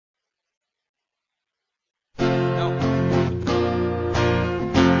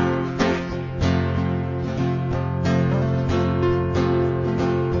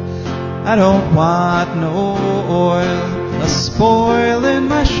I don't want no oil spoiling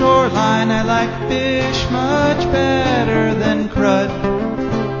my shoreline. I like fish much better than crud.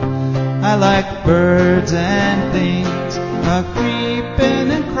 I like birds and things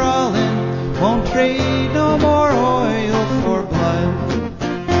creeping and crawling. Won't trade no more oil for blood.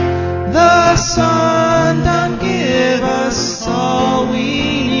 The sun done give us all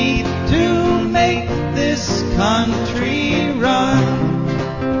we need to make this country run.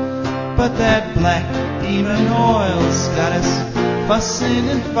 But that black demon oil's got us fussing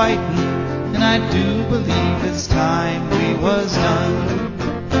and fighting, and I do believe it's time we was done.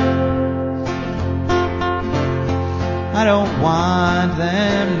 I don't want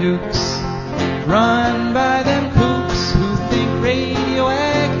them nukes run by them kooks who think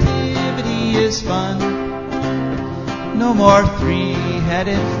radioactivity is fun. No more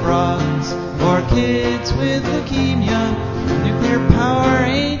three-headed frogs or kids with leukemia. Nuclear power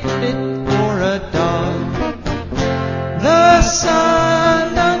ain't fit for a dog. The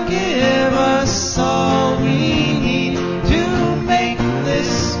sun done give us all we need to make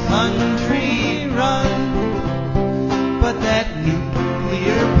this country run. But that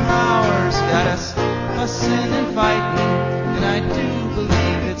nuclear power's got us fussing and fighting, and I do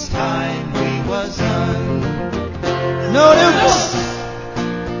believe it's time we was done. No nukes!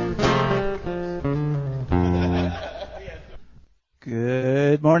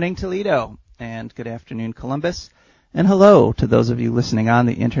 Good morning, Toledo, and good afternoon, Columbus, and hello to those of you listening on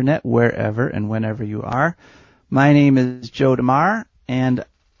the internet, wherever and whenever you are. My name is Joe DeMare, and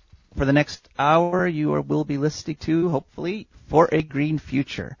for the next hour, will be listening to, hopefully, For a Green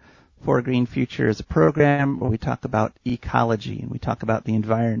Future. For a Green Future is a program where we talk about ecology, and we talk about the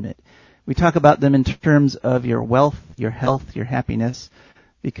environment. We talk about them in terms of your wealth, your health, your happiness,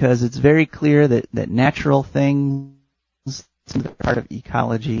 because it's very clear that natural things, the part of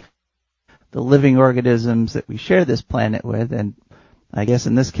ecology, the living organisms that we share this planet with, and I guess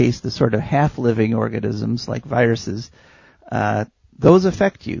in this case the sort of half-living organisms like viruses, those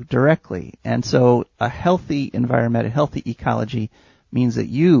affect you directly. And so a healthy environment, a healthy ecology means that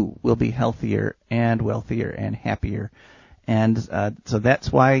you will be healthier and wealthier and happier. And so that's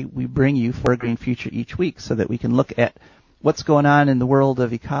why we bring you For a Green Future each week, so that we can look at what's going on in the world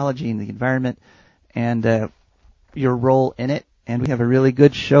of ecology and the environment and your role in it. And we have a really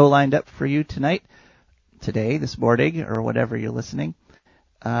good show lined up for you today, this morning, or whenever you're listening.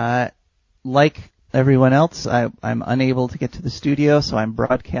 Like everyone else, I'm unable to get to the studio, so I'm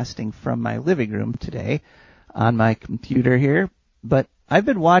broadcasting from my living room today on my computer here. But I've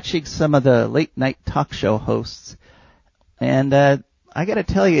been watching some of the late-night talk show hosts, and I got to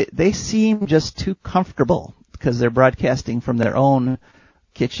tell you, they seem just too comfortable because they're broadcasting from their own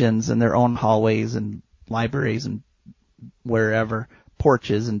kitchens and their own hallways and libraries and wherever,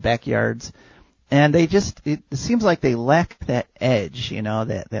 porches and backyards. And it seems like they lack that edge,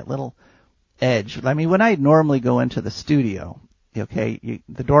 that little edge. I mean, when I normally go into the studio, okay,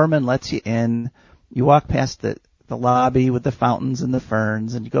 the doorman lets you in, you walk past the lobby with the fountains and the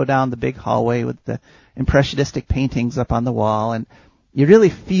ferns, and you go down the big hallway with the impressionistic paintings up on the wall, and you really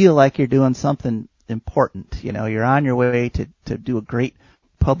feel like you're doing something important. You're on your way to do a great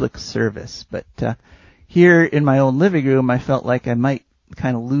public service. But here in my own living room, I felt like I might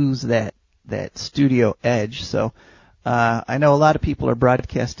kind of lose that studio edge. So I know a lot of people are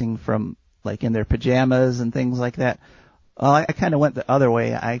broadcasting from like in their pajamas and things like that. Well, I kind of went the other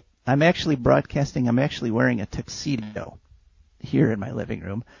way. I'm actually broadcasting. I'm actually wearing a tuxedo here in my living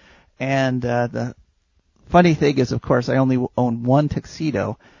room. And the funny thing is, of course, I only own one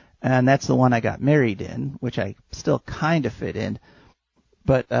tuxedo, and that's the one I got married in, which I still kind of fit in.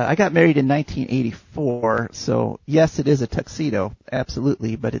 But I got married in 1984, so yes, it is a tuxedo,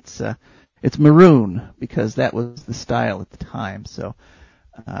 absolutely, but it's maroon because that was the style at the time. So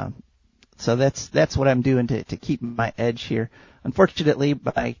that's what I'm doing to keep my edge here. Unfortunately,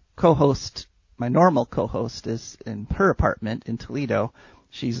 my normal co-host is in her apartment in Toledo.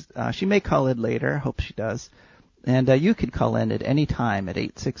 She may call in later. I hope she does. And you can call in at any time at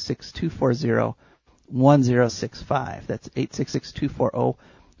 866-240-1065. That's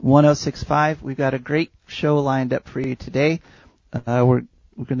 866-240-1065. We've got a great show lined up for you today. We're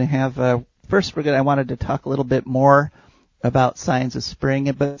going to have first. I wanted to talk a little bit more about Signs of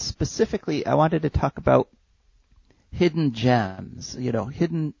Spring, but specifically, I wanted to talk about hidden gems.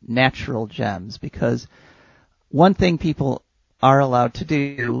 Hidden natural gems, because one thing people are allowed to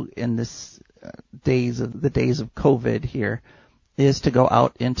do in this days of COVID here is to go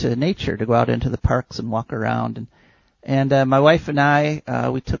out into nature, to go out into the parks and walk around. And my wife and I,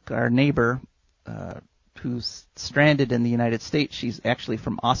 we took our neighbor who's stranded in the United States. She's actually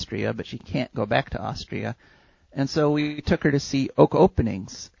from Austria, but she can't go back to Austria. And so we took her to see oak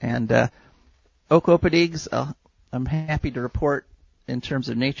openings. And oak openings, I'm happy to report, in terms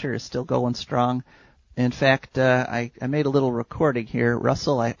of nature, is still going strong. In fact, I made a little recording here.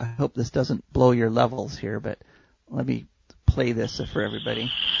 Russell, I hope this doesn't blow your levels here, but let me play this for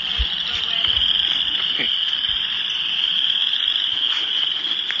everybody. Okay.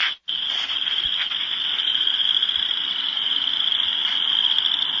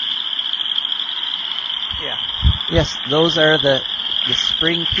 Yeah. Yes, those are the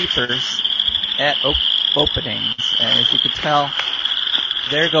spring peepers at oak openings. And as you can tell,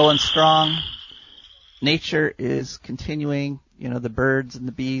 they're going strong. Nature is continuing. You know, the birds and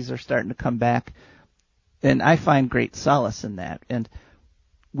the bees are starting to come back. And I find great solace in that. And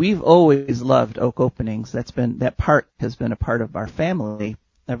we've always loved oak openings. That park has been a part of our family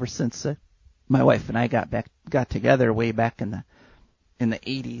ever since my wife and I got together way back in the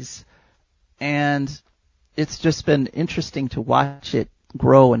 80s. And it's just been interesting to watch it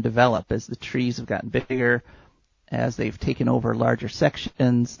grow and develop as the trees have gotten bigger, as they've taken over larger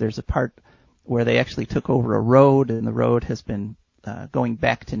sections. There's a part where they actually took over a road, and the road has been going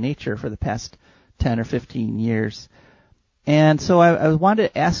back to nature for the past 10 or 15 years. And so I wanted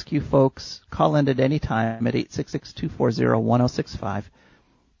to ask you folks, call in at any time at 866-240-1065.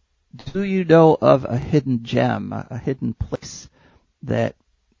 Do you know of a hidden gem, a hidden place that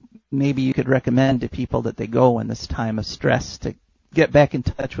maybe you could recommend to people that they go in this time of stress to get back in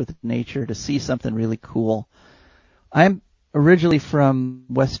touch with nature, to see something really cool? I'm originally from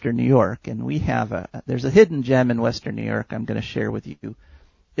Western New York, and there's a hidden gem in Western New York I'm going to share with you.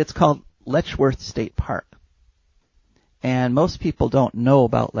 It's called Letchworth State Park. And most people don't know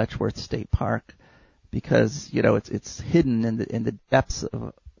about Letchworth State Park because, you know, it's hidden in the depths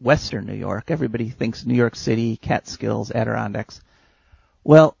of Western New York. Everybody thinks New York City, Catskills, Adirondacks.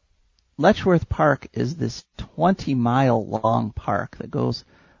 Well, Letchworth Park is this 20-mile long park that goes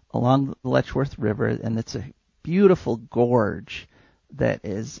along the Letchworth River, and it's a beautiful gorge that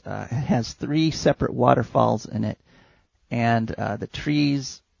has 3 separate waterfalls in it, and the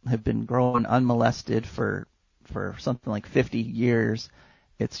trees have been growing unmolested for something like 50 years.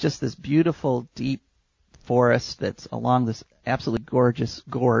 It's just this beautiful, deep forest that's along this absolutely gorgeous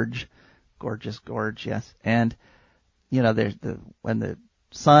gorge, yes. And you know, when the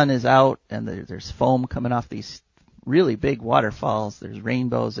sun is out and there's foam coming off these really big waterfalls, there's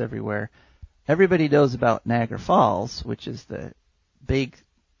rainbows everywhere. Everybody knows about Niagara Falls, which is the big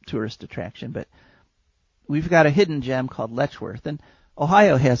tourist attraction, but we've got a hidden gem called Letchworth, and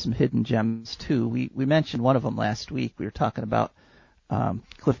Ohio has some hidden gems too. We mentioned one of them last week. We were talking about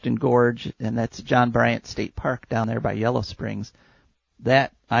Clifton Gorge, and that's John Bryant State Park down there by Yellow Springs.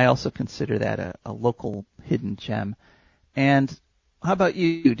 That I also consider that a local hidden gem. And how about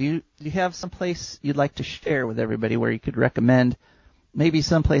you? Do you have some place you'd like to share with everybody where you could recommend maybe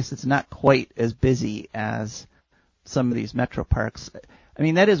some place that's not quite as busy as some of these metro parks? I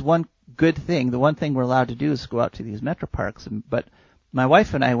mean, that is one good thing. The one thing we're allowed to do is go out to these metro parks. But my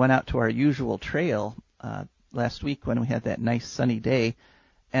wife and I went out to our usual trail last week when we had that nice sunny day,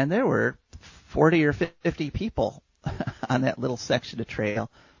 and there were 40 or 50 people on that little section of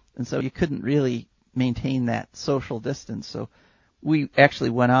trail. And so you couldn't really maintain that social distance. So we actually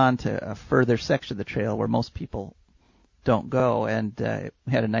went on to a further section of the trail where most people don't go, and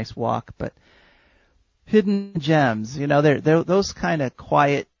we had a nice walk. But hidden gems, you know, they're those kind of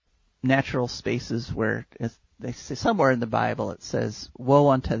quiet, natural spaces where they say somewhere in the Bible it says, "Woe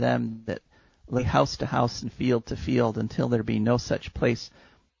unto them that lay house to house and field to field, until there be no such place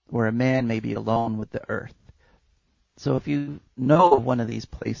where a man may be alone with the earth." So if you know of one of these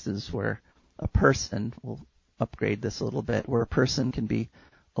places where a person, we'll upgrade this a little bit, where a person can be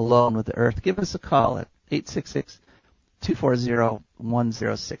alone with the earth, give us a call at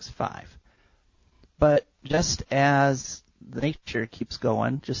 866-240-1065. But just as the nature keeps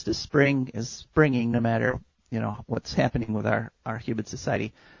going, just as spring is springing, no matter, you know, what's happening with our human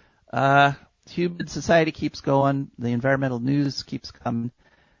society, human society keeps going, the environmental news keeps coming,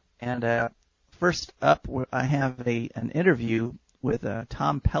 and first up, I have an interview with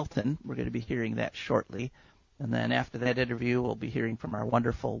Tom Pelton. We're going to be hearing that shortly. And then after that interview, we'll be hearing from our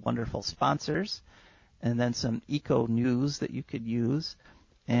wonderful, wonderful sponsors, and then some eco news that you could use,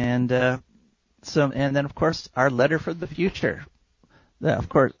 and then of course our letter for the future. Of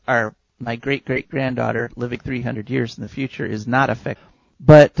course, my great-great-granddaughter living 300 years in the future is not affected.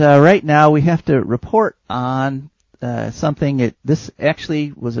 But right now we have to report on something. This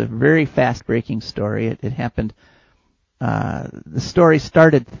actually was a very fast-breaking story. It happened. The story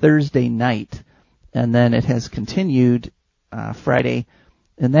started Thursday night, and then it has continued Friday,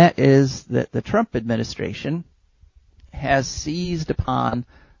 and that is that the Trump administration has seized upon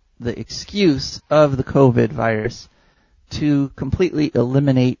the excuse of the COVID virus to completely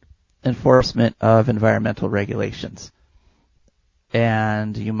eliminate enforcement of environmental regulations.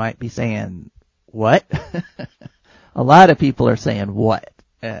 And you might be saying, what? A lot of people are saying, what?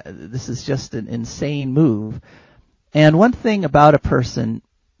 This is just an insane move. And one thing about a person,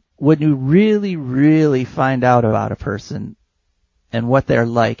 when you really, really find out about a person and what they're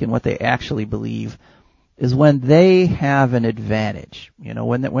like and what they actually believe, is when they have an advantage. You know,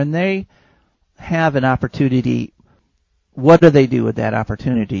 when they have an opportunity, what do they do with that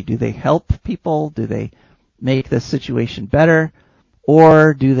opportunity? Do they help people? Do they make the situation better?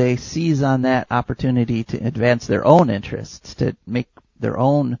 Or do they seize on that opportunity to advance their own interests, to make their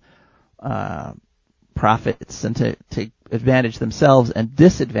own profits, and to take advantage themselves and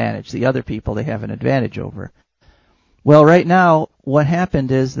disadvantage the other people they have an advantage over? Well, right now, what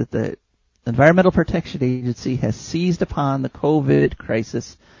happened is that the Environmental Protection Agency has seized upon the COVID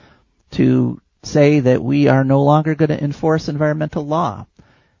crisis to say that we are no longer going to enforce environmental law.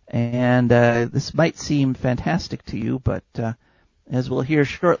 And this might seem fantastic to you, but as we'll hear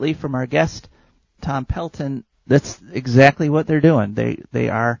shortly from our guest, Tom Pelton, that's exactly what they're doing. They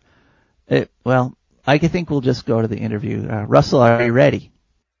are, well, I think we'll just go to the interview. Russell, are you ready?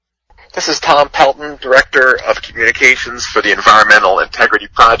 This is Tom Pelton, Director of Communications for the Environmental Integrity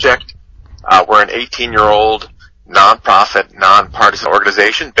Project. We're an 18-year-old nonprofit, nonpartisan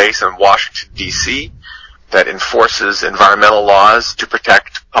organization based in Washington, D.C. that enforces environmental laws to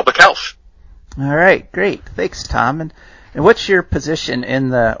protect public health. All right, great. Thanks, Tom. And what's your position in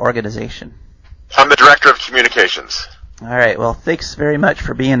the organization? I'm the Director of Communications. All right, well, thanks very much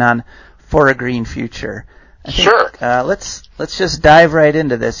for being on For a Green Future. I think, sure. Let's just dive right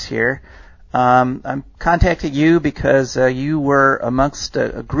into this here. I'm contacting you because you were amongst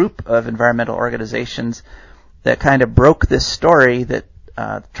a group of environmental organizations that kind of broke this story that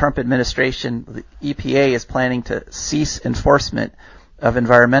the Trump administration, the EPA, is planning to cease enforcement of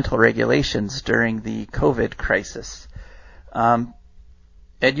environmental regulations during the COVID crisis. And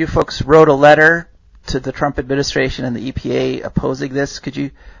you folks wrote a letter to the Trump administration and the EPA opposing this. Could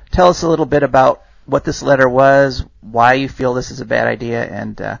you tell us a little bit about what this letter was, why you feel this is a bad idea,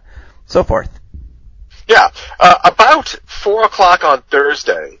 and so forth? Yeah. About 4 o'clock on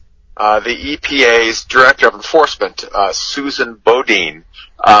Thursday, the EPA's Director of Enforcement, Susan Bodine,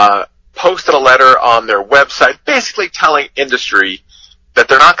 posted a letter on their website basically telling industry that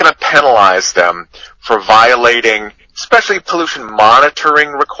they're not going to penalize them for violating especially pollution monitoring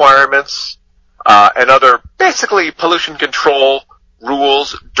requirements and other basically pollution control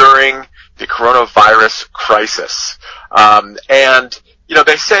rules during the coronavirus crisis. And, you know,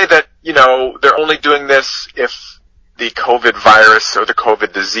 they say that, you know, they're only doing this if the COVID virus or the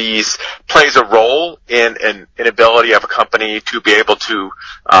COVID disease plays a role in an inability of a company to be able to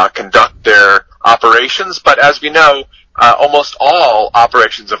conduct their operations. But as we know, almost all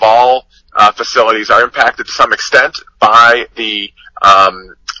operations of all facilities are impacted to some extent by the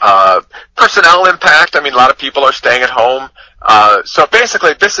personnel impact. I mean, a lot of people are staying at home. So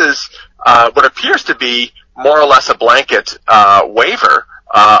basically, this is what appears to be more or less a blanket waiver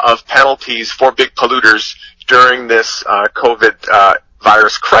of penalties for big polluters during this COVID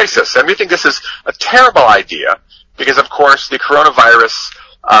virus crisis. And we think this is a terrible idea because, of course, the coronavirus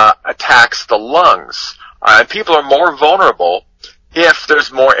attacks the lungs. And people are more vulnerable if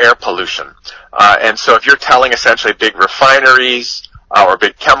there's more air pollution. And so if you're telling essentially big refineries or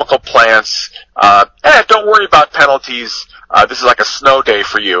big chemical plants, don't worry about penalties. This is like a snow day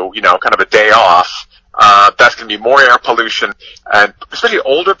for you, you know, kind of a day off. That's going to be more air pollution. And especially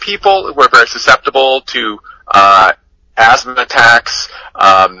older people who are very susceptible to asthma attacks,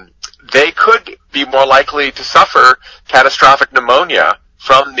 they could be more likely to suffer catastrophic pneumonia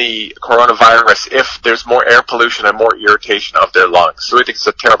from the coronavirus if there's more air pollution and more irritation of their lungs. So we think it's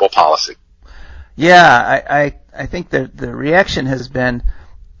a terrible policy. Yeah, I think that the reaction has been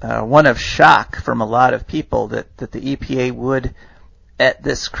one of shock from a lot of people that the EPA would, at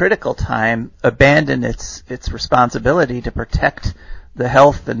this critical time, abandon its responsibility to protect the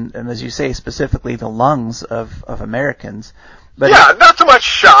health and as you say, specifically the lungs of Americans. But yeah, not so much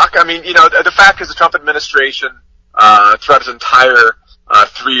shock. I mean, you know, the fact is the Trump administration, throughout its entire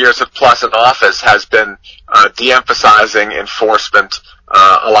 3 years plus in office, has been de-emphasizing enforcement,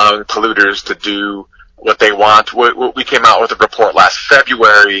 allowing polluters to do what they want. We came out with a report last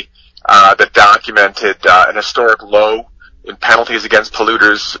February that documented an historic low in penalties against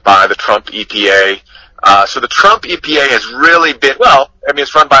polluters by the Trump EPA. So the Trump EPA has really been,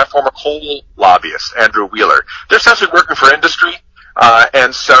 it's run by a former coal lobbyist, Andrew Wheeler. They're essentially working for industry,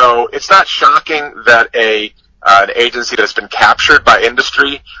 and so it's not shocking that an agency that's been captured by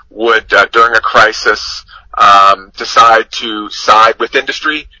industry would, during a crisis, decide to side with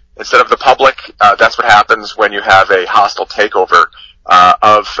industry instead of the public. That's what happens when you have a hostile takeover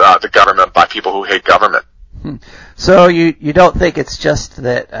of the government by people who hate government. So you don't think it's just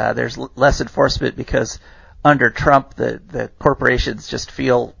that there's less enforcement because under Trump the corporations just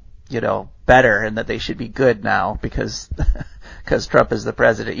feel better and that they should be good now because Trump is the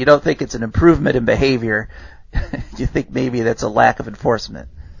president? You don't think it's an improvement in behavior? You think maybe that's a lack of enforcement?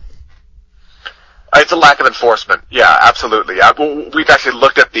 It's a lack of enforcement. Yeah, absolutely. We've actually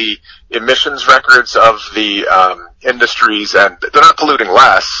looked at the emissions records of the industries, and they're not polluting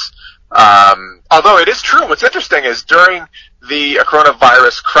less. Although it is true, what's interesting is during the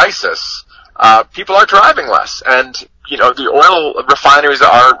coronavirus crisis, people are driving less, and the oil refineries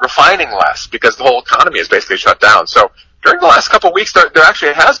are refining less because the whole economy is basically shut down. So during the last couple of weeks, there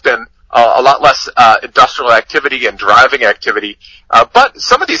actually has been a lot less industrial activity and driving activity. But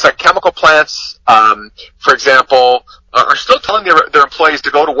some of these, like chemical plants, for example, are still telling their employees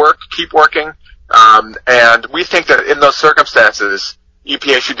to go to work, keep working. And we think that in those circumstances,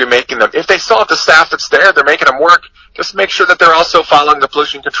 EPA should be making them, if they still have the staff that's there, they're making them work, just make sure that they're also following the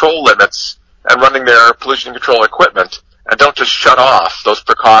pollution control limits and running their pollution control equipment, and don't just shut off those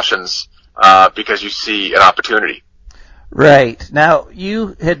precautions because you see an opportunity. Right. Now,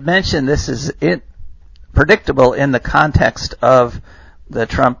 you had mentioned this is predictable in the context of the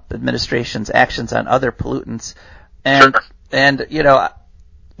Trump administration's actions on other pollutants. And, Sure. and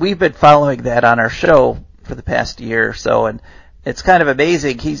we've been following that on our show for the past year or so, and it's kind of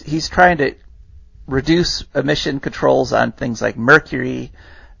amazing. He's trying to reduce emission controls on things like mercury,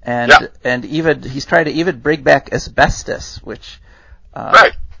 and even he's trying to even bring back asbestos, which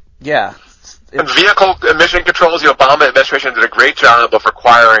right. Yeah. And vehicle emission controls, the Obama administration did a great job of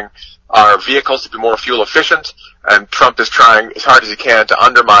requiring our vehicles to be more fuel efficient, and Trump is trying as hard as he can to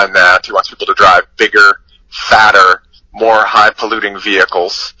undermine that. He wants people to drive bigger, fatter, more high-polluting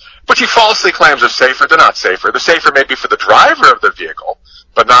vehicles, which he falsely claims are safer. They're not safer. They're safer maybe for the driver of the vehicle,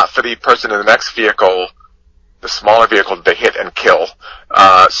 but not for the person in the next vehicle, the smaller vehicle that they hit and kill.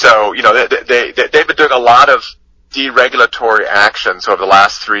 So they've been doing a lot of deregulatory actions over the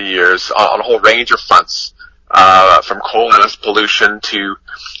last 3 years on a whole range of fronts, from coal ash pollution to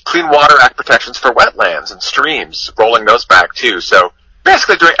Clean Water Act protections for wetlands and streams, rolling those back too. So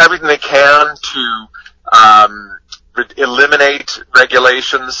basically doing everything they can to eliminate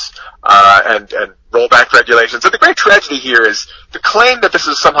regulations and roll back regulations. And the great tragedy here is the claim that this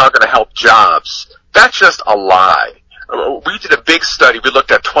is somehow going to help jobs. That's just a lie. We did a big study. We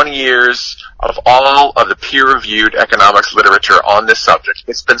looked at 20 years of all of the peer-reviewed economics literature on this subject.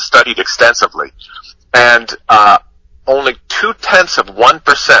 It's been studied extensively. And only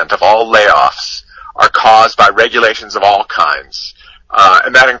 0.2% of all layoffs are caused by regulations of all kinds.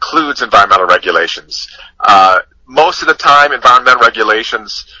 And that includes environmental regulations. Most of the time, environmental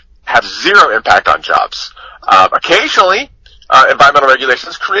regulations have zero impact on jobs. Occasionally, environmental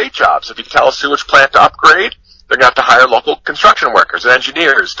regulations create jobs. If you tell a sewage plant to upgrade, they're going to have to hire local construction workers and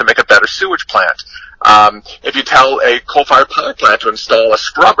engineers to make a better sewage plant. If you tell a coal-fired power plant to install a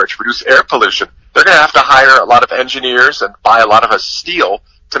scrubber to reduce air pollution, they're going to have to hire a lot of engineers and buy a lot of steel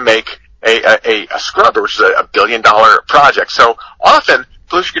to make a scrubber, which is a $1 billion project. So often,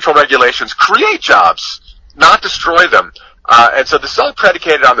 pollution control regulations create jobs, not destroy them. And so this is all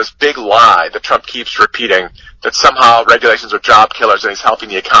predicated on this big lie that Trump keeps repeating, that somehow regulations are job killers and he's helping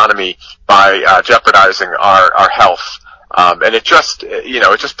the economy by jeopardizing our health. And it's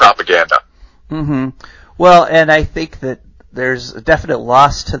just propaganda. Mm-hmm. Well, and I think that there's a definite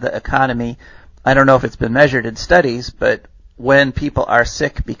loss to the economy. I don't know if it's been measured in studies, but when people are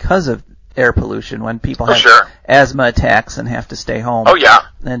sick because of air pollution, when people have asthma attacks and have to stay home. Oh, yeah.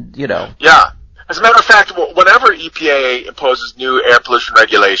 And, Yeah. As a matter of fact, whenever EPA imposes new air pollution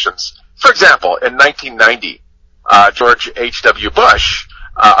regulations, for example, in 1990, George H.W. Bush,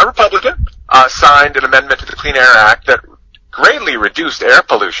 a Republican, signed an amendment to the Clean Air Act that greatly reduced air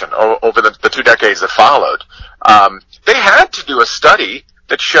pollution over the 2 decades that followed. They had to do a study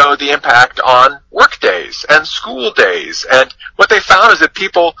that showed the impact on work days and school days. And what they found is that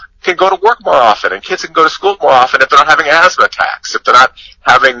people can go to work more often and kids can go to school more often if they're not having asthma attacks, if they're not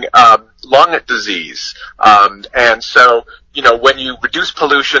having lung disease. And so, when you reduce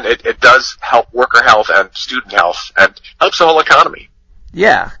pollution, it does help worker health and student health and helps the whole economy.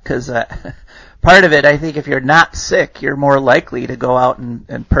 Yeah, because part of it, I think if you're not sick, you're more likely to go out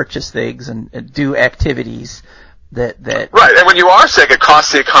and purchase things and do activities that right. And when you are sick, it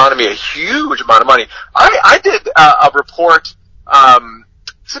costs the economy a huge amount of money. I did a report.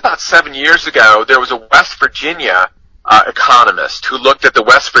 This is about 7 years ago. There was a West Virginia economist who looked at the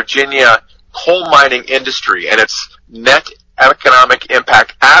West Virginia coal mining industry and its net economic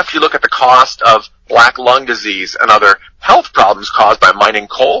impact after you look at the cost of black lung disease and other health problems caused by mining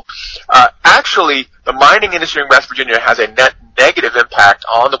coal. Actually, the mining industry in West Virginia has a net negative impact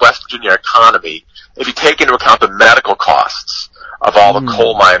on the West Virginia economy if you take into account the medical costs of all the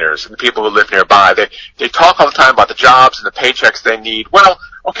coal miners and the people who live nearby. They talk all the time about the jobs and the paychecks they need. Well,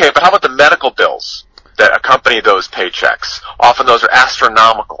 okay, but how about the medical bills that accompany those paychecks? Often those are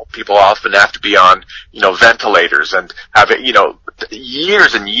astronomical. People often have to be on, ventilators and have,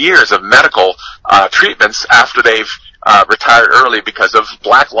 years and years of medical treatments after they've retired early because of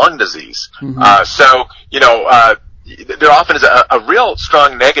black lung disease. There often is a real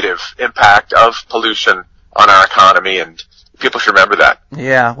strong negative impact of pollution on our economy, and people should remember that.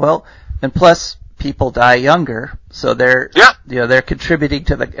 Yeah, well, and plus people die younger, so they're contributing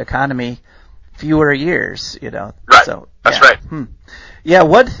to the economy fewer years, Right. So, that's right. Yeah,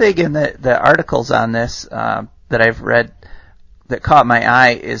 one thing in the articles on this that I've read that caught my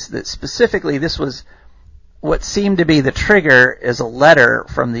eye is that specifically this was what seemed to be the trigger is a letter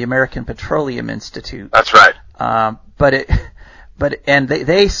from the American Petroleum Institute. That's right.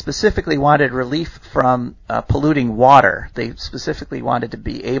 They specifically wanted relief from polluting water. They specifically wanted to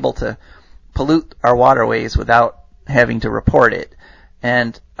be able to pollute our waterways without having to report it.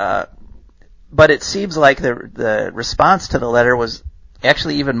 But it seems like the response to the letter was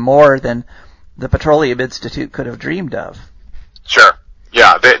actually even more than the Petroleum Institute could have dreamed of. Sure.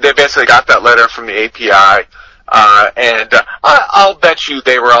 Yeah, they basically got that letter from the API, and I'll bet you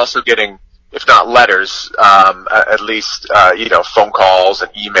they were also getting, if not letters, at least phone calls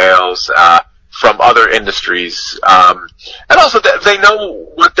and emails from other industries, and also they know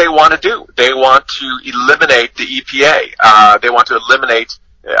what they want to do. They want to eliminate the EPA. They want to eliminate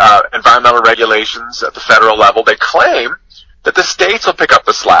environmental regulations at the federal level. They claim that the states will pick up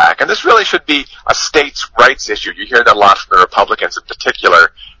the slack, and this really should be a states' rights issue. You hear that a lot from the Republicans in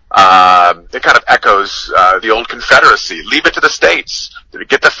particular. It kind of echoes the old Confederacy. Leave it to the states.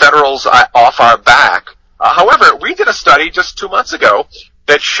 Get the federals off our back. However, we did a study just 2 months ago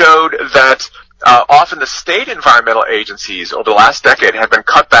that showed that often the state environmental agencies over the last decade have been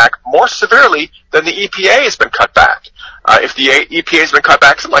cut back more severely than the EPA has been cut back. If the EPA has been cut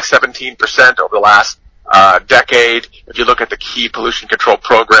back something like 17% over the last decade, if you look at the key pollution control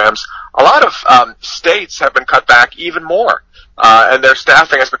programs, a lot of states have been cut back even more, and their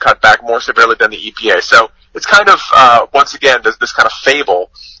staffing has been cut back more severely than the EPA. So it's kind of, once again, there's this kind of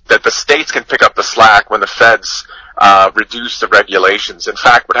fable that the states can pick up the slack when the feds reduce the regulations. In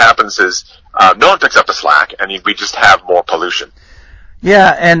fact, what happens is no one picks up the slack, and we just have more pollution.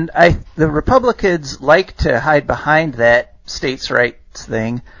 Yeah, and the Republicans like to hide behind that states' rights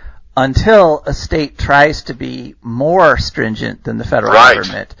thing until a state tries to be more stringent than the federal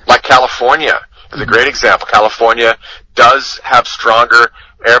government. Like California is a great example. California does have stronger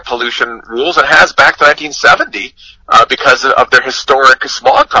air pollution rules and has back to 1970 because of their historic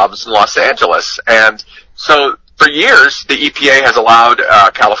smog problems in Los Angeles. And so for years, the EPA has allowed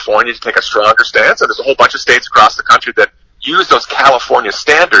California to take a stronger stance, and there's a whole bunch of states across the country that use those California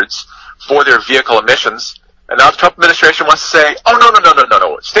standards for their vehicle emissions. And now the Trump administration wants to say, oh, no.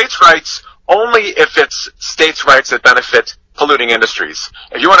 States' rights only if it's states' rights that benefit polluting industries.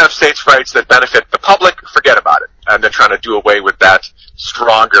 If you want to have states' rights that benefit the public, forget about it. And they're trying to do away with that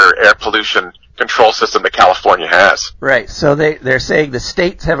stronger air pollution control system that California has. Right. So they're saying the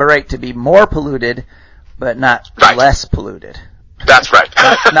states have a right to be more polluted, but not less polluted. That's right.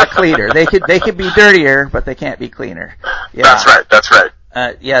 not cleaner. They could be dirtier, but they can't be cleaner. Yeah. That's right.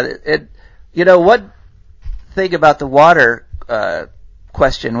 One thing about the water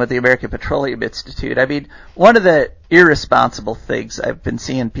question with the American Petroleum Institute, I mean, one of the irresponsible things I've been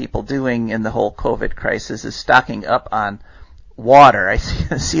seeing people doing in the whole COVID crisis is stocking up on water. I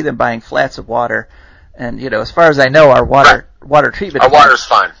see them buying flats of water, and as far as I know, our water treatment water's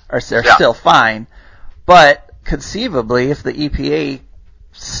fine. Are still fine, but conceivably, if the EPA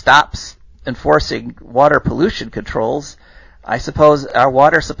stops enforcing water pollution controls, I suppose our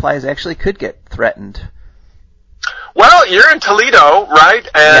water supplies actually could get threatened. Well, you're in Toledo, right?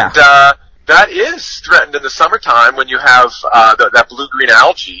 And that is threatened in the summertime when you have that blue-green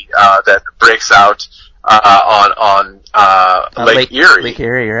algae that breaks out on Lake Erie. Lake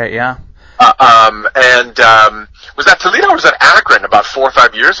Erie, right? Yeah. Was that Toledo or was that Akron about 4 or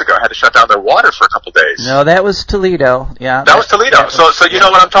 5 years ago? Had to shut down their water for a couple of days. No, that was Toledo. Yeah, that was Toledo. So you know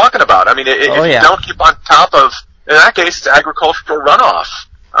what I'm talking about. I mean, if you don't keep on top of, in that case, it's agricultural runoff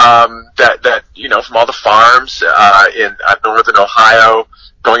that from all the farms in northern Ohio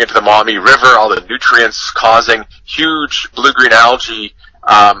going into the Maumee River, all the nutrients causing huge blue-green algae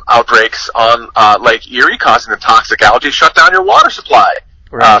outbreaks on Lake Erie, causing the toxic algae, shut down your water supply.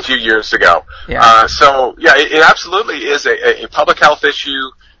 Right. A few years ago. Yeah. It absolutely is a public health issue.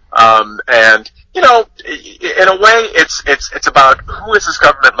 And, in a way, it's about who is this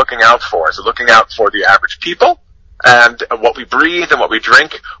government looking out for? Is it looking out for the average people and what we breathe and what we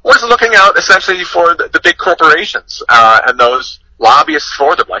drink? Or is it looking out essentially for the big corporations, and those lobbyists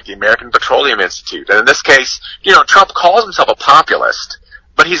for them, like the American Petroleum Institute? And in this case, Trump calls himself a populist,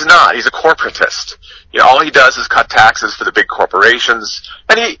 but he's not. He's a corporatist. All he does is cut taxes for the big corporations,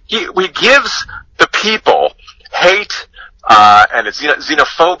 and he gives the people hate and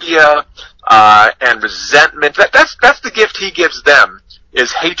xenophobia and resentment. That's the gift he gives them,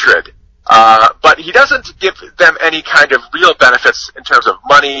 is hatred. But he doesn't give them any kind of real benefits in terms of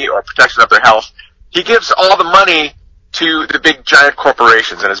money or protection of their health. He gives all the money to the big giant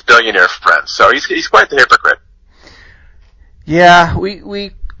corporations and his billionaire friends. So he's quite the hypocrite. Yeah,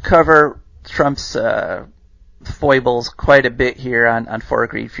 we cover Trump's foibles quite a bit here on For a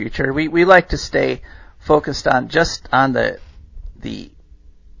Green Future. We like to stay focused on the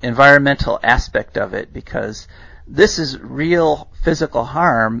environmental aspect of it, because this is real physical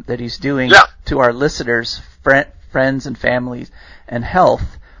harm that he's doing to our listeners, friends and families, and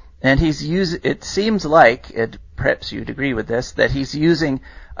health. And it seems like, perhaps you'd agree with this, that he's using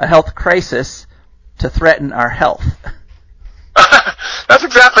a health crisis to threaten our health. That's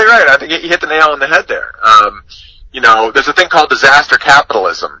exactly right. I think you hit the nail on the head there. There's a thing called disaster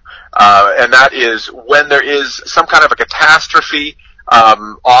capitalism, and that is when there is some kind of a catastrophe,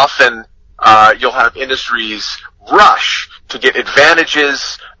 often you'll have industries rush to get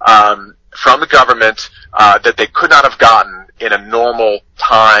advantages from the government that they could not have gotten in a normal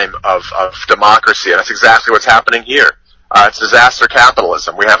time of democracy. And that's exactly what's happening here. It's disaster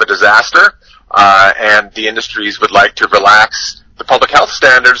capitalism. We have a disaster, and the industries would like to relax the public health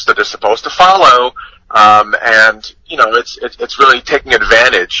standards that they're supposed to follow, and it's really taking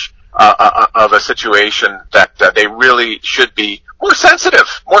advantage of a situation that they really should be more sensitive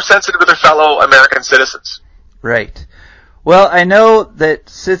with their fellow American citizens. Right. Well, I know that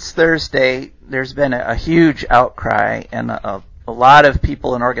since Thursday, there's been a huge outcry, and a lot of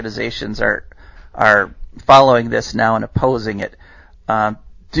people and organizations are following this now and opposing it.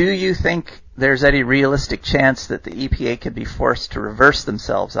 Do you think there's any realistic chance that the EPA could be forced to reverse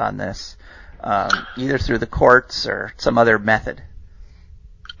themselves on this, either through the courts or some other method?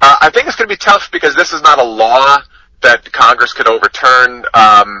 I think it's going to be tough because this is not a law that Congress could overturn,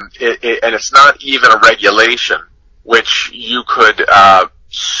 and it's not even a regulation which you could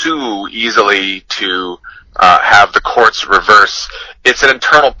sue easily to have the courts reverse. It's an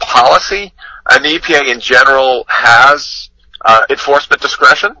internal policy, and the EPA in general has enforcement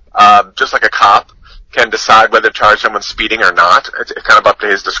discretion, just like a cop can decide whether to charge someone speeding or not. It's kind of up to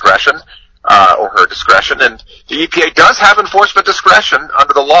his discretion, or her discretion, and the EPA does have enforcement discretion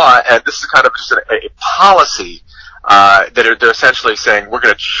under the law, and this is kind of just a policy that they're essentially saying we're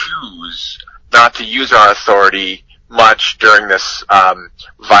going to choose not to use our authority much during this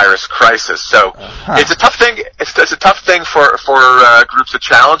virus crisis. So it's a tough thing. It's a tough thing for groups to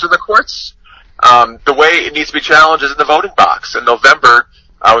challenge in the courts. The way it needs to be challenged is in the voting box. In November,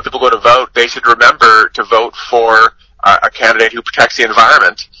 when people go to vote, they should remember to vote for a candidate who protects the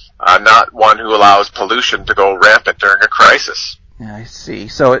environment, not one who allows pollution to go rampant during a crisis. Yeah, I see.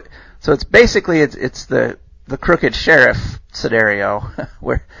 So it's basically it's the crooked sheriff scenario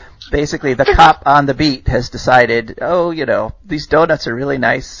where basically the cop on the beat has decided, these donuts are really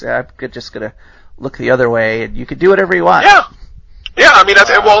nice. I'm just going to look the other way, and you can do whatever you want. Yeah. I mean,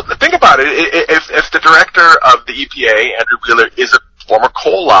 well, think about it. If the director of the EPA, Andrew Wheeler, is a former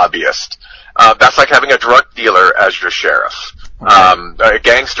coal lobbyist, that's like having a drug dealer as your sheriff, a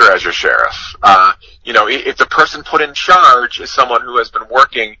gangster as your sheriff. If the person put in charge is someone who has been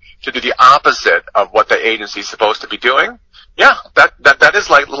working to do the opposite of what the agency is supposed to be doing, that is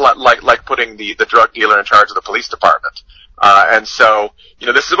like putting the drug dealer in charge of the police department. And so,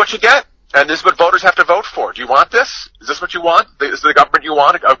 this is what you get, and this is what voters have to vote for. Do you want this? Is this what you want? Is this the government you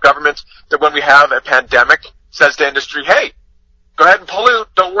want? A government that when we have a pandemic says to industry, hey, go ahead and pollute,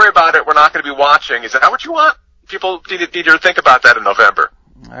 don't worry about it, we're not going to be watching. Is that what you want? People need to think about that in November.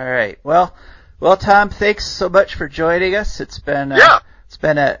 All right. Well, Tom, thanks so much for joining us. It's been It's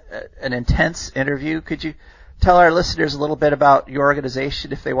been an intense interview. Could you tell our listeners a little bit about your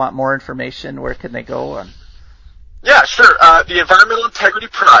organization? If they want more information, where can they go? Yeah, sure. The Environmental Integrity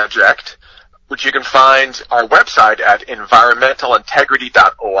Project, which you can find our website at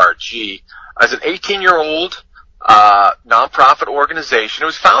environmentalintegrity.org, is an 18-year-old nonprofit organization. It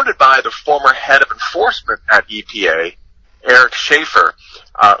was founded by the former head of enforcement at EPA, Eric Schaefer,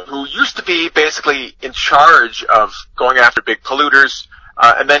 who used to be basically in charge of going after big polluters.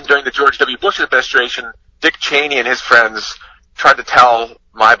 And then during the George W. Bush administration, Dick Cheney and his friends tried to tell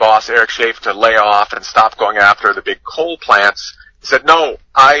my boss, Eric Schaefer, to lay off and stop going after the big coal plants. He said, no,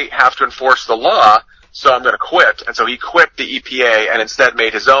 I have to enforce the law, so I'm going to quit. And so he quit the EPA and instead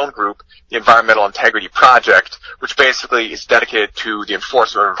made his own group, the Environmental Integrity Project, which basically is dedicated to the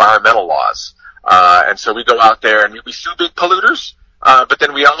enforcement of environmental laws. And so we go out there and we sue big polluters, but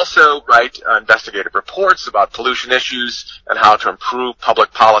then we also write investigative reports about pollution issues and how to improve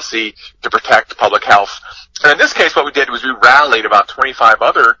public policy to protect public health. And in this case, what we did was we rallied about 25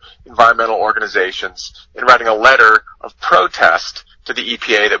 other environmental organizations in writing a letter of protest to the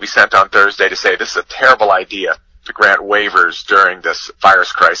EPA that we sent on Thursday to say this is a terrible idea to grant waivers during this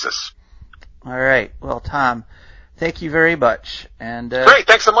virus crisis. All right. Well, Tom, thank you very much. And great.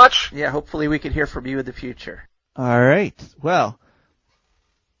 Thanks so much. Yeah, hopefully we can hear from you in the future. All right. Well,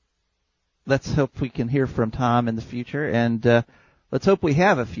 let's hope we can hear from Tom in the future, and let's hope we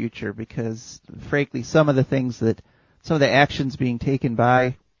have a future, because frankly, some of the actions being taken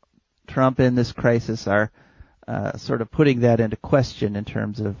by Trump in this crisis are sort of putting that into question in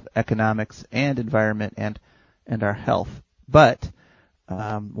terms of economics and environment and our health. But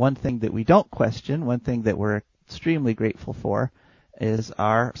one thing that we don't question, one thing that we're extremely grateful for, is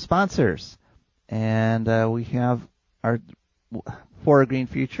our sponsors. And we have our For a Green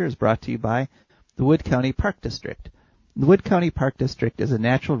Future is brought to you by the Wood County Park District. The Wood County Park District is a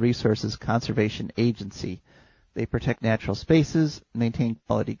natural resources conservation agency. They protect natural spaces, maintain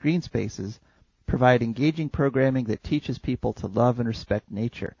quality green spaces, provide engaging programming that teaches people to love and respect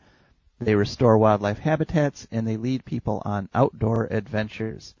nature. They restore wildlife habitats, and they lead people on outdoor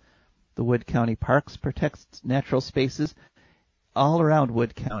adventures. The Wood County Parks protects natural spaces all around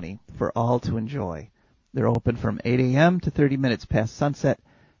Wood County for all to enjoy. They're open from 8 a.m. to 30 minutes past sunset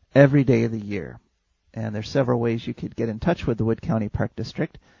every day of the year. And there's several ways you could get in touch with the Wood County Park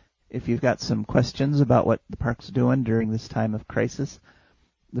District if you've got some questions about what the park's doing during this time of crisis.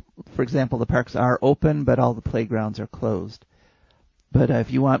 For example, the parks are open, but all the playgrounds are closed. But if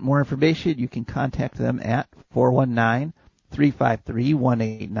you want more information, you can contact them at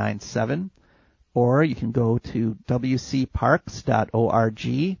 419-353-1897, or you can go to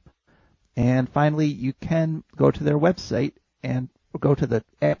wcparks.org. And finally, you can go to their website and go to the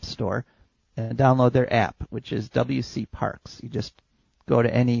App Store and download their app, which is WC Parks. You just go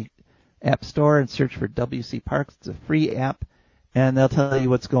to any app store and search for WC Parks. It's a free app, and they'll tell you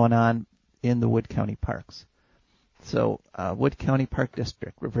what's going on in the Wood County Parks. So, Wood County Park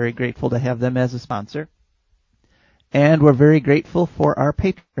District, we're very grateful to have them as a sponsor. And we're very grateful for our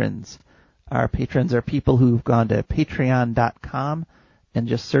patrons. Our patrons are people who've gone to patreon.com and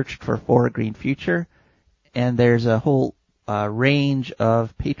just searched for a Green Future. And there's a whole range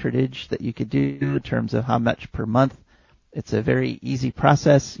of patronage that you could do in terms of how much per month. It's a very easy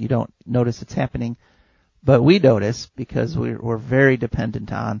process. You don't notice it's happening. But we notice, because we're very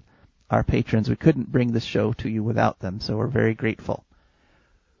dependent on our patrons. We couldn't bring this show to you without them, so we're very grateful.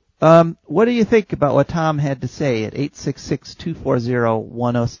 What do you think about what Tom had to say at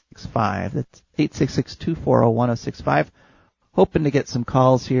 866-240-1065? That's 866-240-1065. Hoping to get some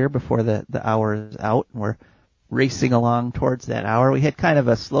calls here before the hour is out, and we're racing along towards that hour. We had kind of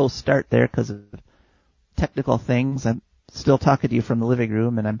a slow start there because of technical things. I'm still talking to you from the living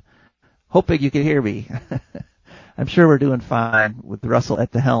room, and I'm hoping you can hear me. I'm sure we're doing fine with Russell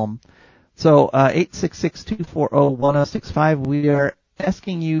at the helm. So 866-240-1065, we are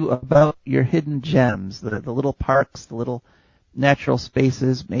asking you about your hidden gems, the little parks, the little natural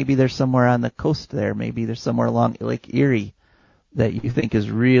spaces. Maybe there's somewhere on the coast there. Maybe there's somewhere along Lake Erie that you think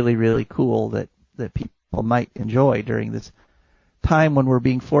is really, really cool that people might enjoy during this time when we're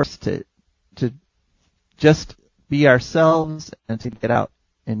being forced to just be ourselves and to get out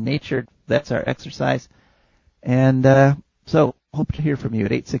in nature. That's our exercise. And so hope to hear from you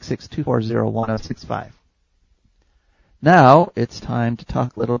at 866-240-1065. Now it's time to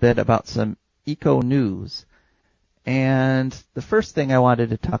talk a little bit about some eco news. And the first thing I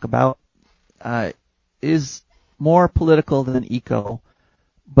wanted to talk about is more political than eco,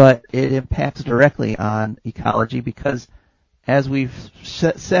 but it impacts directly on ecology because, as we've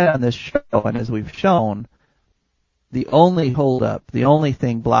said on this show and as we've shown, the only holdup, the only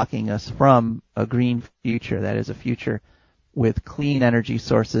thing blocking us from a green future, that is a future with clean energy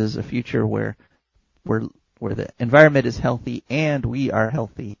sources, a future where the environment is healthy and we are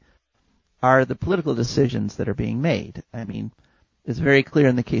healthy, are the political decisions that are being made. I mean, it's very clear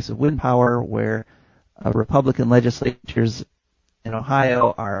in the case of wind power, where Republican legislatures in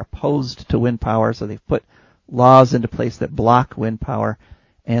Ohio are opposed to wind power, so they've put laws into place that block wind power,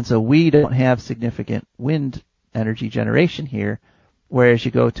 and so we don't have significant wind energy generation here. Whereas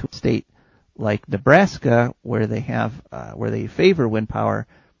you go to a state like Nebraska, where they have where they favor wind power,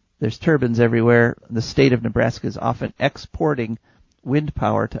 there's turbines everywhere. The state of Nebraska is often exporting wind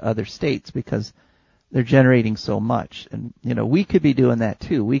power to other states because they're generating so much. And, we could be doing that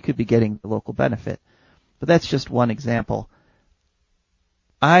too. We could be getting the local benefit. But that's just one example.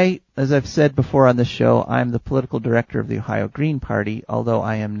 As I've said before on this show, I'm the political director of the Ohio Green Party. Although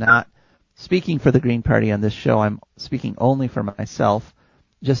I am not speaking for the Green Party on this show, I'm speaking only for myself,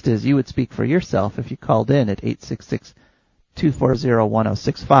 just as you would speak for yourself if you called in at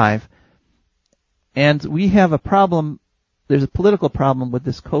 866-240-1065. And we have a problem. There's a political problem with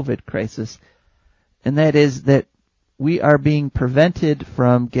this COVID crisis, and that is that we are being prevented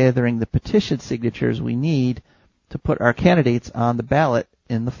from gathering the petition signatures we need to put our candidates on the ballot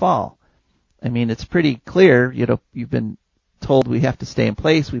in the fall. I mean, it's pretty clear, you've been told we have to stay in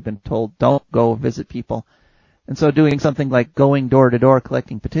place. We've been told don't go visit people. And so doing something like going door to door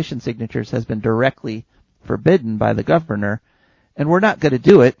collecting petition signatures has been directly forbidden by the governor. And we're not going to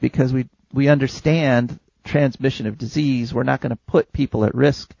do it because we understand transmission of disease. We're not going to put people at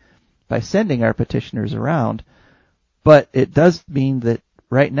risk by sending our petitioners around. But it does mean that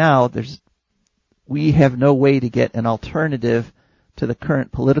right now we have no way to get an alternative to the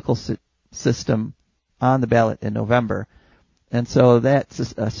current political system on the ballot in November. And so that's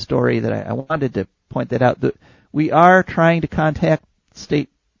a story that I wanted to point that out. We are trying to contact state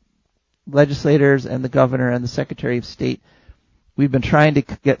legislators and the governor and the Secretary of State. We've been trying to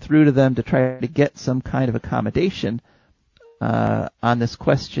get through to them to try to get some kind of accommodation on this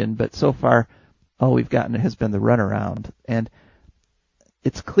question, but so far all we've gotten has been the runaround. And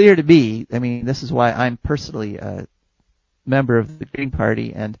it's clear to me, I mean, this is why I'm personally a member of the Green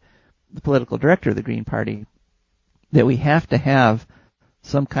Party and the political director of the Green Party, that we have to have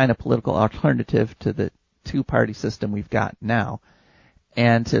some kind of political alternative to the two-party system we've got now.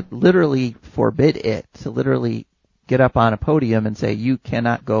 And to literally forbid it, to literally get up on a podium and say you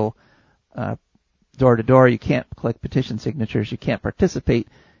cannot go door to door, you can't collect petition signatures, you can't participate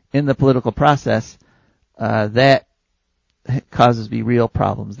in the political process, that causes me real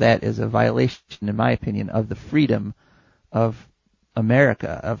problems. That is a violation, in my opinion, of the freedom of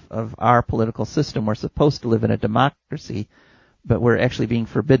America, of our political system. We're supposed to live in a democracy, but we're actually being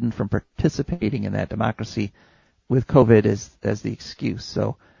forbidden from participating in that democracy with COVID as the excuse.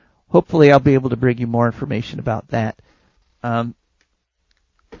 So hopefully I'll be able to bring you more information about that.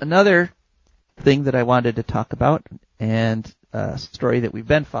 Another thing that I wanted to talk about, and a story that we've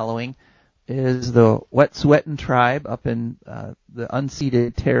been following, is the Wet'suwet'en tribe up in the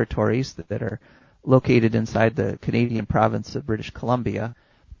unceded territories that are located inside the Canadian province of British Columbia.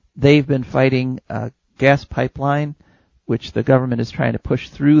 They've been fighting a gas pipeline, which the government is trying to push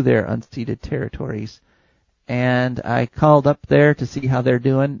through their unceded territories. And I called up there to see how they're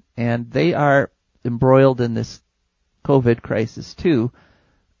doing, and they are embroiled in this COVID crisis too.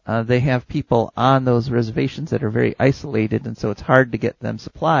 They have people on those reservations that are very isolated, and so it's hard to get them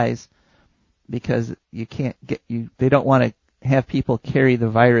supplies because they don't want to have people carry the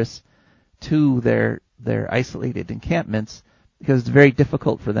virus to their isolated encampments because it's very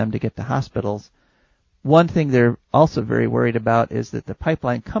difficult for them to get to hospitals. One thing they're also very worried about is that the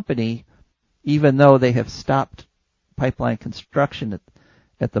pipeline company, even though they have stopped pipeline construction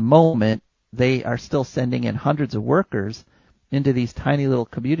at the moment, they are still sending in hundreds of workers into these tiny little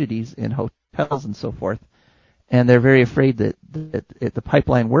communities in hotels and so forth. And they're very afraid that the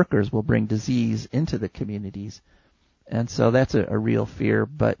pipeline workers will bring disease into the communities. And so that's a real fear.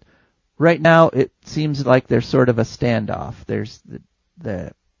 But right now it seems like there's sort of a standoff. There's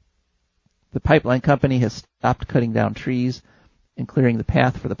the pipeline company has stopped cutting down trees and clearing the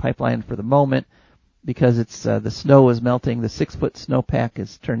path for the pipeline for the moment because it's the snow is melting. The 6-foot snowpack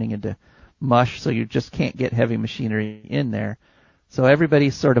is turning into mush, so you just can't get heavy machinery in there. So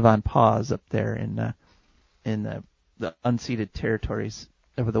everybody's sort of on pause up there in the unceded territories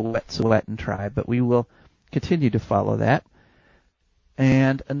of the Wet'suwet'en tribe, but we will continue to follow that.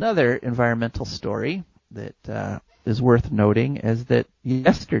 And another environmental story that is worth noting is that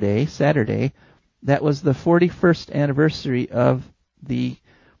yesterday, Saturday, that was the 41st anniversary of the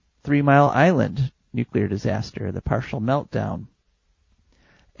 3 Mile Island nuclear disaster, the partial meltdown.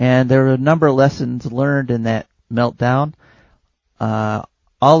 And there were a number of lessons learned in that meltdown, all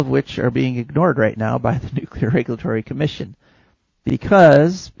of which are being ignored right now by the Nuclear Regulatory Commission.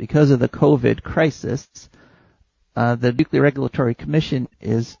 Because of the COVID crisis, the Nuclear Regulatory Commission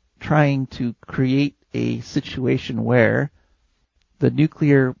is trying to create a situation where the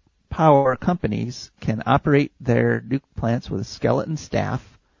nuclear power companies can operate their nuke plants with a skeleton staff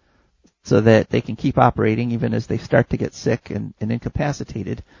so that they can keep operating even as they start to get sick and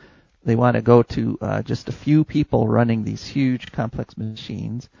incapacitated. They want to go to just a few people running these huge complex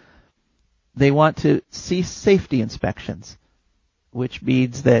machines. They want to cease safety inspections, which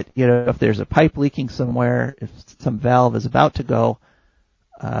means that, if there's a pipe leaking somewhere, if some valve is about to go,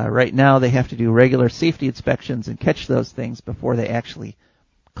 right now they have to do regular safety inspections and catch those things before they actually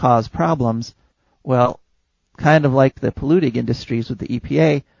cause problems. Well, kind of like the polluting industries with the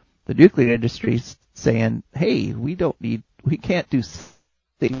EPA, the nuclear industry's saying, hey, we can't do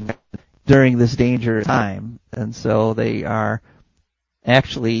things during this dangerous time. And so they are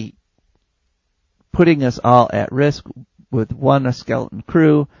actually putting us all at risk with one, a skeleton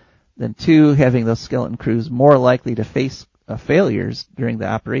crew, then two, having those skeleton crews more likely to face failures during the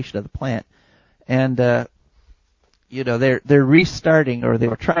operation of the plant. And, they're restarting, or they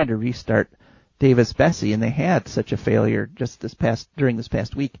were trying to restart Davis-Besse, and they had such a failure during this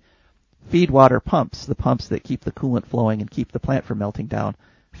past week. Feed water pumps, the pumps that keep the coolant flowing and keep the plant from melting down,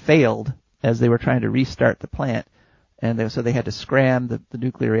 failed as they were trying to restart the plant. And so they had to scram the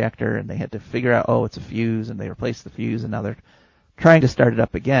nuclear reactor, and they had to figure out, it's a fuse, and they replaced the fuse, and now they're trying to start it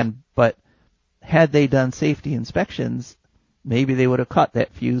up again. But had they done safety inspections, maybe they would have caught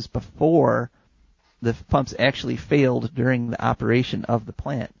that fuse before the pumps actually failed during the operation of the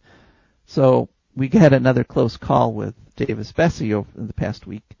plant. So we had another close call with Davis-Besse over the past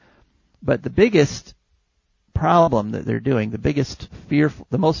week. But the biggest problem that they're doing, the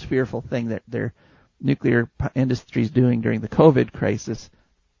most fearful thing that their nuclear industry is doing during the COVID crisis,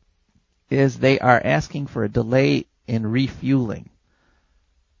 is they are asking for a delay in refueling.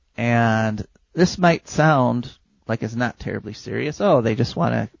 And this might sound like it's not terribly serious. They just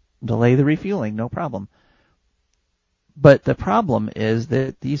want to delay the refueling, no problem. But the problem is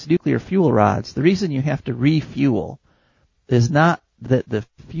that these nuclear fuel rods, the reason you have to refuel is not that the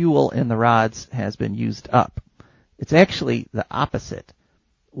fuel in the rods has been used up. It's actually the opposite.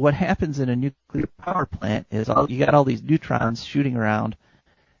 What happens in a nuclear power plant is you got all these neutrons shooting around,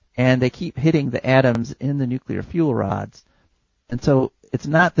 and they keep hitting the atoms in the nuclear fuel rods. And so it's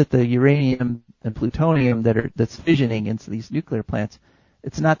not that the uranium and plutonium that's fissioning into these nuclear plants,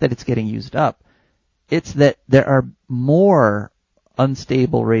 it's not that it's getting used up. It's that there are more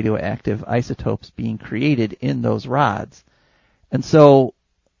unstable radioactive isotopes being created in those rods. And so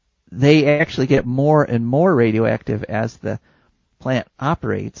they actually get more and more radioactive as the plant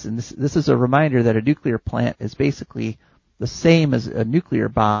operates. And this is a reminder that a nuclear plant is basically the same as a nuclear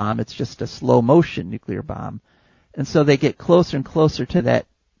bomb. It's just a slow motion nuclear bomb. And so they get closer and closer to that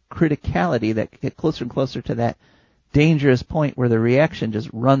criticality, that get closer and closer to that dangerous point where the reaction just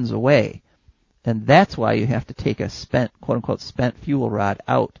runs away. And that's why you have to take a quote unquote spent fuel rod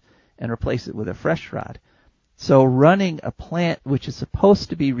out and replace it with a fresh rod. So running a plant which is supposed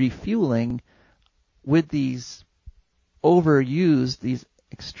to be refueling with these overused, these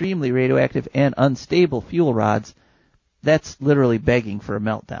extremely radioactive and unstable fuel rods, that's literally begging for a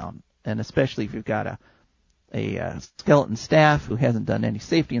meltdown. And especially if you've got a skeleton staff who hasn't done any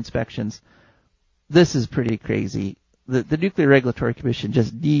safety inspections, this is pretty crazy. The Nuclear Regulatory Commission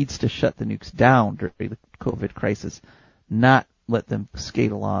just needs to shut the nukes down during the COVID crisis, not let them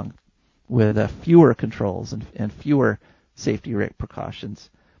skate along with fewer controls and fewer safety precautions.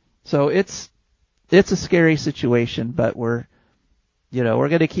 So it's a scary situation, but we're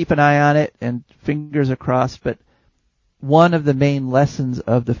going to keep an eye on it and fingers are crossed. But one of the main lessons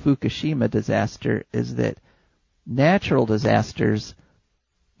of the Fukushima disaster is that natural disasters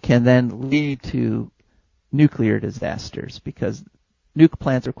can then lead to nuclear disasters, because nuke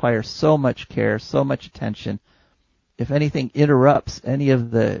plants require so much care, so much attention. If anything interrupts any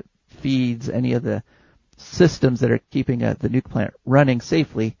of the feeds, any of the systems that are keeping the nuke plant running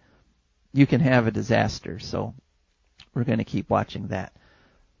safely, you can have a disaster. So we're going to keep watching that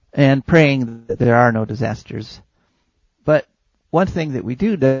and praying that there are no disasters. But one thing that we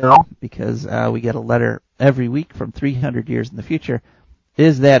do know, because we get a letter every week from 300 years in the future,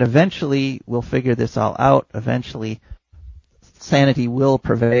 is that eventually we'll figure this all out. Eventually sanity will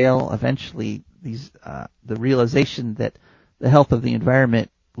prevail. Eventually the realization that the health of the environment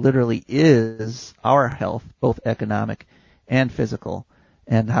literally is our health, both economic and physical.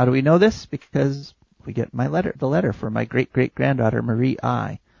 And how do we know this? Because we get the letter from my great-great-granddaughter, Marie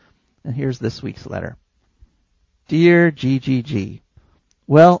I. And here's this week's letter. Dear GGG,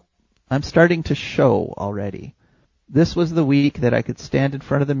 well, I'm starting to show already. This was the week that I could stand in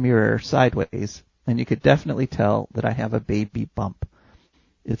front of the mirror sideways, and you could definitely tell that I have a baby bump.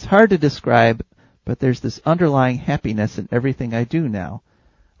 It's hard to describe, but there's this underlying happiness in everything I do now.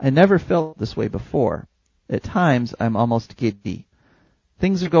 I never felt this way before. At times, I'm almost giddy.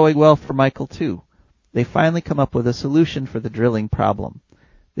 Things are going well for Michael, too. They finally come up with a solution for the drilling problem.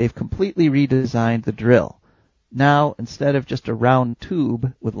 They've completely redesigned the drill. Now, instead of just a round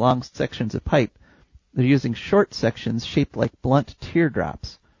tube with long sections of pipe, they're using short sections shaped like blunt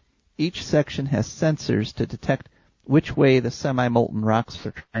teardrops. Each section has sensors to detect which way the semi-molten rocks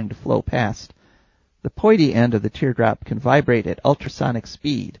are trying to flow past. The pointy end of the teardrop can vibrate at ultrasonic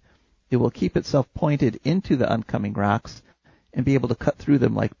speed. It will keep itself pointed into the oncoming rocks and be able to cut through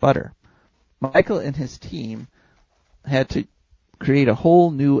them like butter. Michael and his team had to create a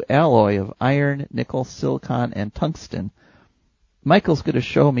whole new alloy of iron, nickel, silicon, and tungsten. Michael's going to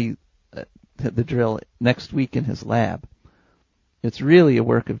show me the drill next week in his lab. It's really a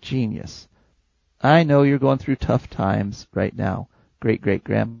work of genius. I know you're going through tough times right now,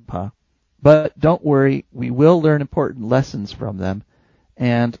 great-great-grandpa. But don't worry, we will learn important lessons from them,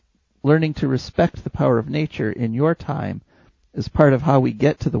 and learning to respect the power of nature in your time is part of how we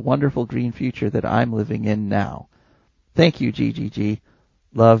get to the wonderful green future that I'm living in now. Thank you, GGG.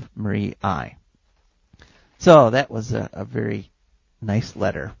 Love, Marie I. So that was a very nice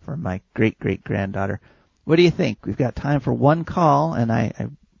letter from my great-great-granddaughter. What do you think? We've got time for one call, and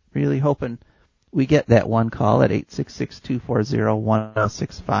I'm really hoping we get that one call at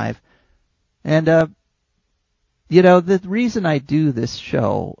 866-240-1065. And, the reason I do this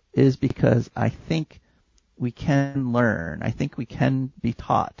show is because I think we can learn. I think we can be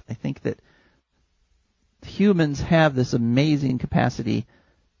taught. I think that humans have this amazing capacity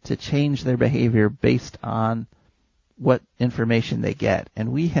to change their behavior based on what information they get.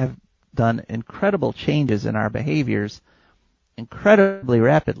 And we have done incredible changes in our behaviors incredibly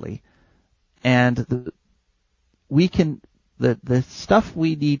rapidly. And the stuff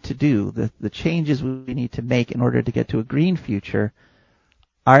we need to do, the changes we need to make in order to get to a green future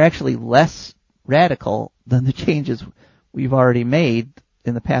are actually less radical than the changes we've already made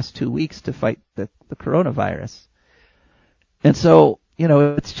in the past 2 weeks to fight the coronavirus. And so,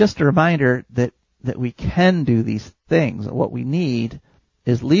 it's just a reminder that we can do these things. What we need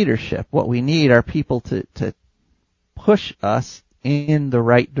is leadership. What we need are people to push us in the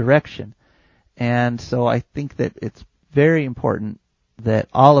right direction. And so I think that it's very important that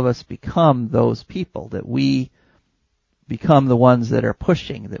all of us become those people, that we become the ones that are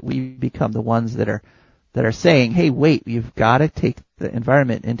pushing, that we become the ones that are saying, hey, wait, you've got to take the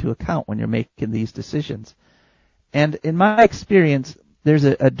environment into account when you're making these decisions. And in my experience, there's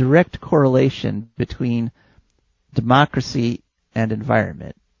a direct correlation between democracy and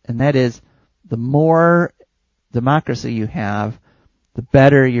environment. And that is, the more democracy you have, the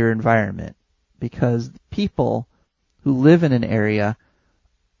better your environment. Because people who live in an area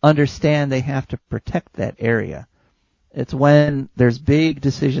understand they have to protect that area. It's when there's big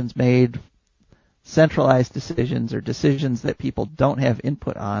decisions made, centralized decisions, or decisions that people don't have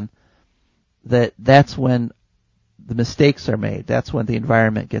input on, that's when the mistakes are made. That's when the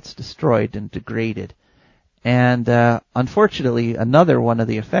environment gets destroyed and degraded. And unfortunately, another one of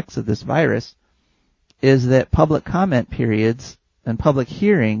the effects of this virus is that public comment periods and public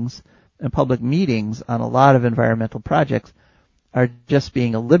hearings and public meetings on a lot of environmental projects are just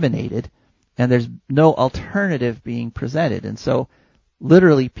being eliminated, and there's no alternative being presented. And so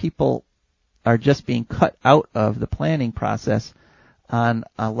literally people are just being cut out of the planning process on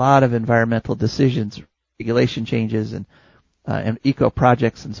a lot of environmental decisions, regulation changes, and eco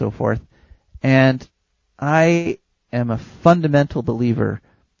projects and so forth. And I am a fundamental believer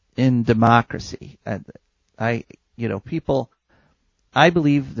in democracy. I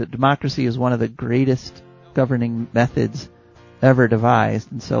believe that democracy is one of the greatest governing methods ever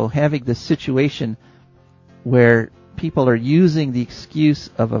devised. And so having this situation where people are using the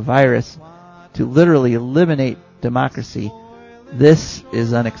excuse of a virus to literally eliminate democracy, this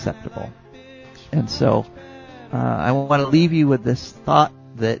is unacceptable. And so I want to leave you with this thought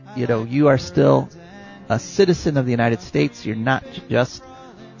that, you are still a citizen of the United States. You're not just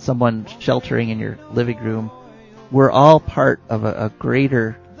someone sheltering in your living room. We're all part of a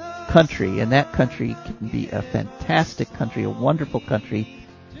greater country, and that country can be a fantastic country, a wonderful country,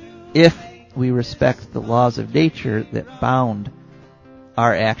 if we respect the laws of nature that bound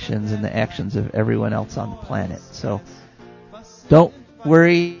our actions and the actions of everyone else on the planet. So don't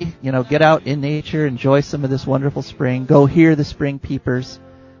worry. Get out in nature, enjoy some of this wonderful spring. Go hear the spring peepers.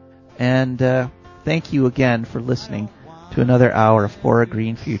 And thank you again for listening to another hour of For a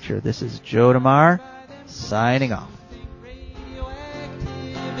Green Future. This is Joe DeMare signing off.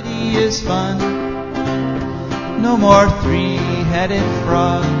 Radioactivity is fun. No more three-headed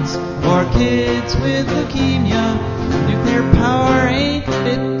frogs or kids with leukemia. Nuclear power ain't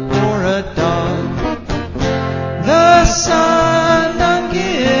fit for a dog. The sun will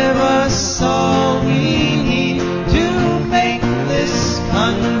give us all we need to make this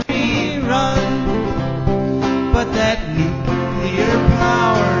country run. But that nuclear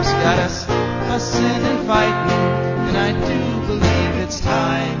power's got us fussing and fighting, and I do believe it's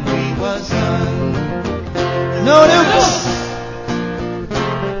time we was done. No nukes!